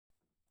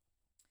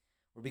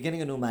We're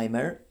beginning a new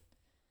Maimer.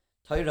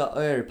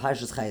 Torah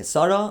Parshas Chayie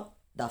Sara,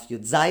 Daf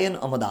Yud Zayin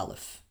Amud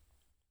Aleph.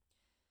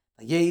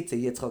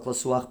 Yitzchak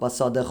Yitschak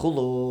Basade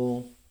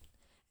Chulu.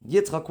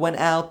 Yitzchak went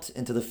out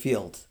into the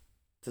field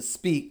to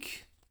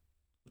speak,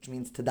 which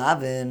means to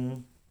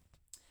daven.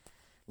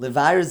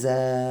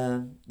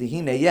 Lebאר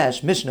Dehine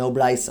Yesh Mishnah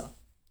B'Braytא.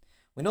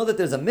 We know that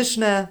there's a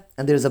Mishnah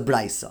and there's a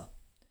B'Braytã.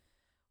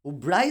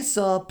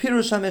 U'Braytã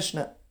Pirush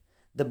HaMishnah.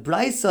 The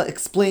B'Braytã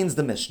explains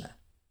the Mishnah.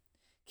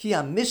 Ki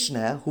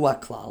Mishnah hu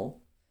הכלל.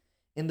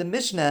 In the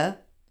Mishnah,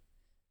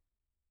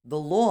 the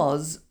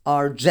laws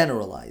are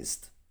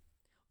generalized.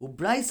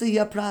 U'Braytã hi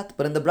הפרט.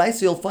 But in the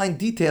B'Braytã you'll find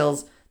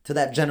details to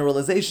that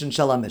generalization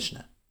shel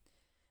Mishnah.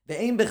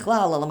 Ve'en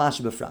בכלל ala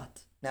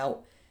שבפרט. Now,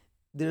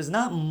 there's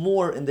not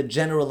more in the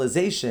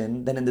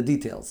generalization than in the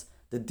details.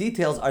 The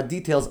details are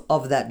details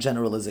of that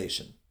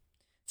generalization.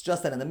 It's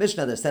just that in the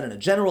Mishnah they're said in a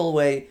general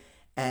way,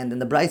 and in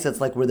the B'Braytã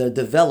it's like where they're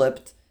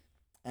developed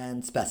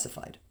and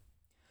specified.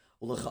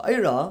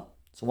 ולכאורה,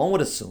 so one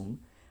would assume,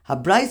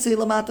 הברייתא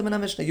למטה מן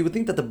המשנה. You would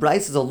think that the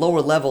B'Braytã is a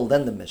lower level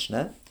than the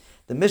Mishnah.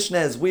 The Mishnah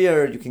is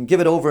where you can give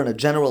it over in a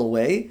general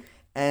way,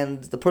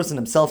 and the person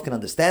himself can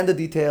understand the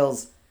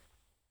details.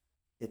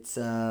 It's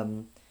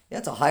a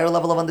higher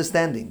level of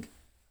understanding.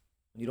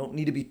 You don't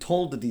need to be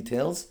told the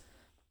details.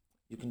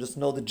 You can just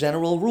know the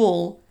general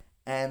rule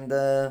and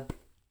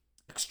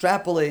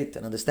extrapolate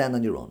and understand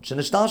on your own.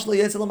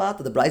 שנשתלשלה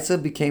למטה. The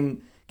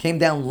B'Braytã came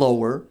down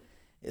lower.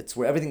 It's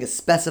where everything is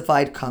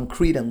specified,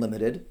 concrete, and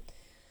limited.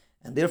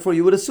 And therefore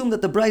you would assume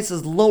that the B'Braytã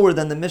is lower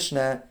than the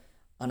Mishnah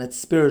on its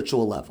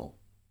spiritual level.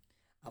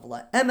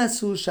 But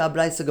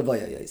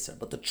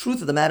the truth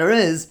of the matter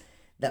is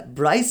that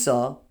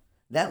B'Braytã,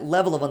 that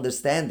level of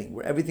understanding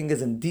where everything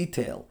is in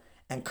detail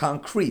and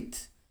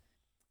concrete,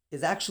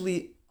 is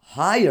actually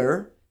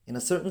higher in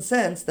a certain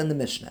sense than the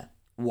Mishnah.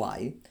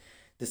 Why?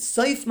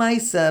 Desוף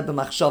מעשה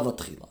במחshava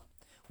תחלה.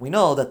 We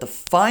know that the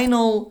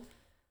final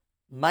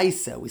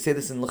Maase, we say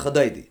this in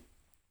l'chadaydi,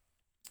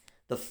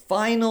 the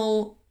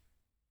final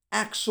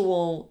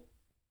actual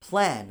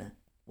plan,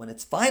 when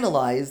it's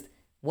finalized,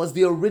 was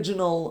the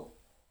original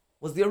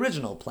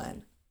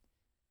plan.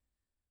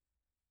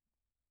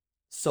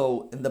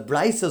 So in the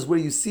B'Braytã where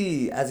you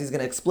see, as he's going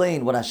to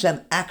explain, what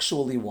Hashem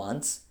actually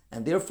wants,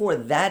 and therefore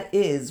that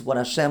is what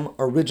Hashem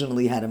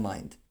originally had in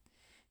mind.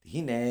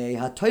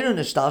 The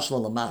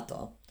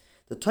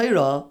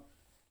Torah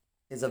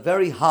is a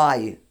very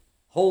high,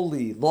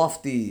 holy,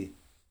 lofty,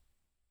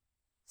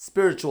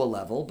 spiritual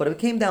level, but it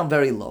came down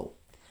very low.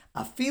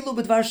 Afilu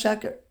b'dvar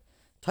sheker.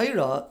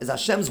 Torah is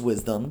Hashem's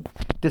wisdom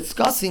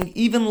discussing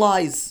even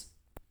lies.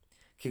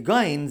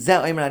 Kegon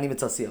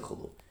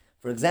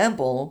For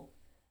example,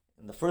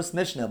 in the first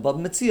Mishnah, above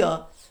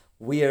Mitzia,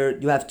 where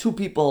you have two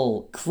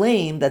people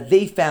claim that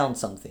they found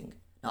something.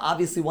 Now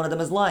obviously one of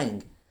them is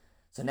lying.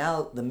 So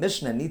now the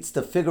Mishnah needs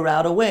to figure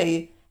out a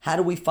way, how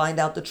do we find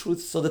out the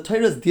truth? So the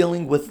Torah is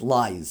dealing with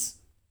lies.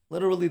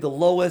 Literally the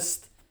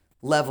lowest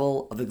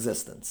level of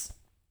existence.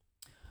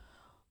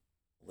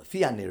 So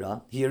you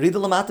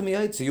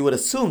would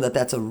assume that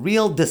that's a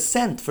real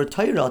descent for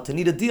Torah to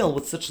need to deal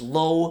with such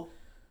low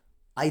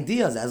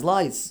ideas as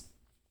lies.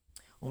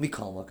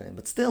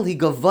 But still,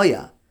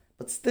 gvoha.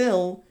 But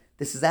still,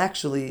 this is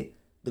actually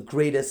the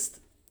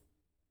greatest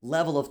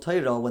level of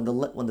Torah when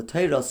the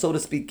Torah, so to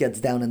speak, gets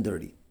down and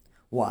dirty.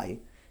 Why?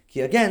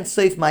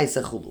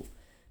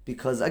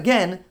 Because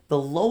again, the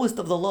lowest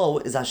of the low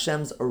is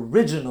Hashem's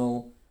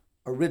original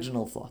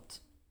thought.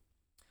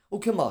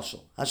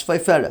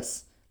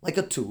 Like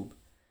a tube.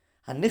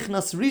 Like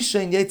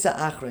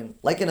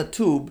in a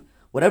tube,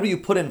 whatever you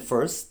put in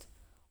first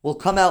will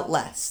come out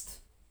last.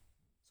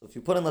 So if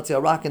you put in, let's say,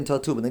 a rock into a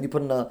tube, and then you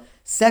put in a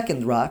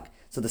second rock,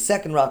 so the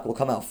second rock will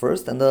come out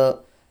first, and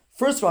the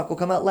first rock will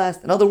come out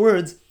last. In other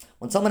words,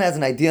 when someone has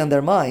an idea in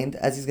their mind,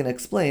 as he's going to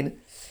explain,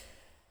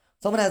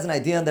 someone has an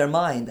idea in their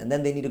mind, and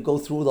then they need to go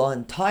through the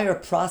entire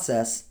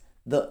process,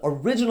 the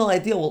original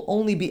idea will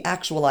only be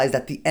actualized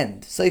at the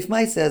end. So if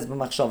Mai says,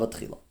 במחשבה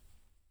תחלה.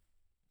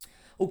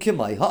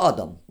 Ukimai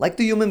ha'adam, like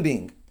the human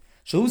being.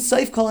 Shehu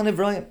seif kol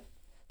hanivraim.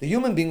 The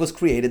human being was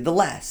created the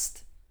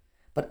last.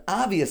 But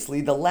obviously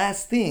the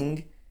last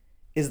thing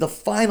is the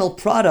final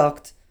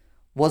product,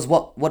 was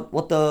what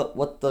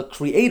the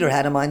creator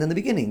had in mind in the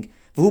beginning.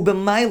 V'hu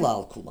b'mayla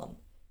al kulam.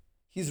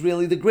 He's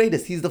really the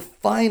greatest. He's the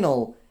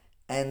final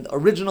and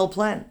original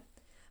plan.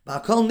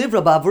 Ba'akol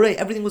nivra ba'avrei.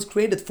 Everything was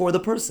created for the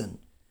person.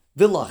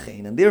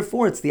 V'lachein. And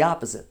therefore it's the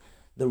opposite.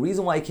 The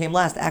reason why he came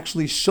last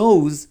actually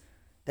shows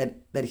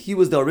that he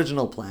was the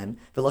original plan.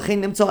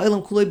 That's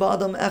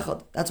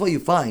why you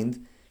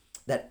find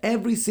that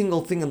every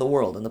single thing in the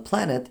world, and the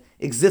planet,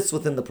 exists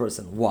within the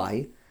person.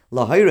 Why?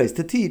 Is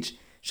to teach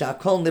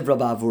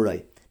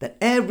that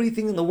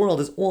everything in the world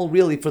is all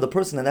really for the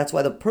person, and that's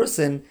why the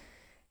person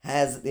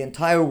has the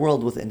entire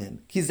world within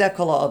him.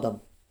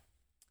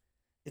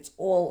 It's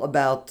all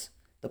about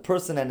the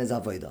person and his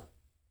avodah.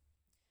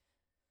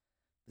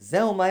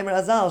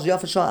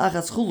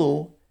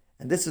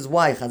 And this is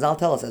why Chazal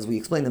tell us, as we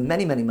explained in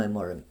many, many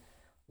Maimarim,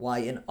 why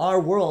in our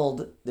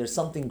world there's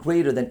something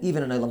greater than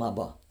even in Olam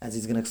Haba, as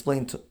he's going to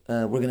explain.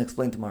 We're going to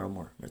explain tomorrow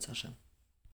more. Mirza Hashem.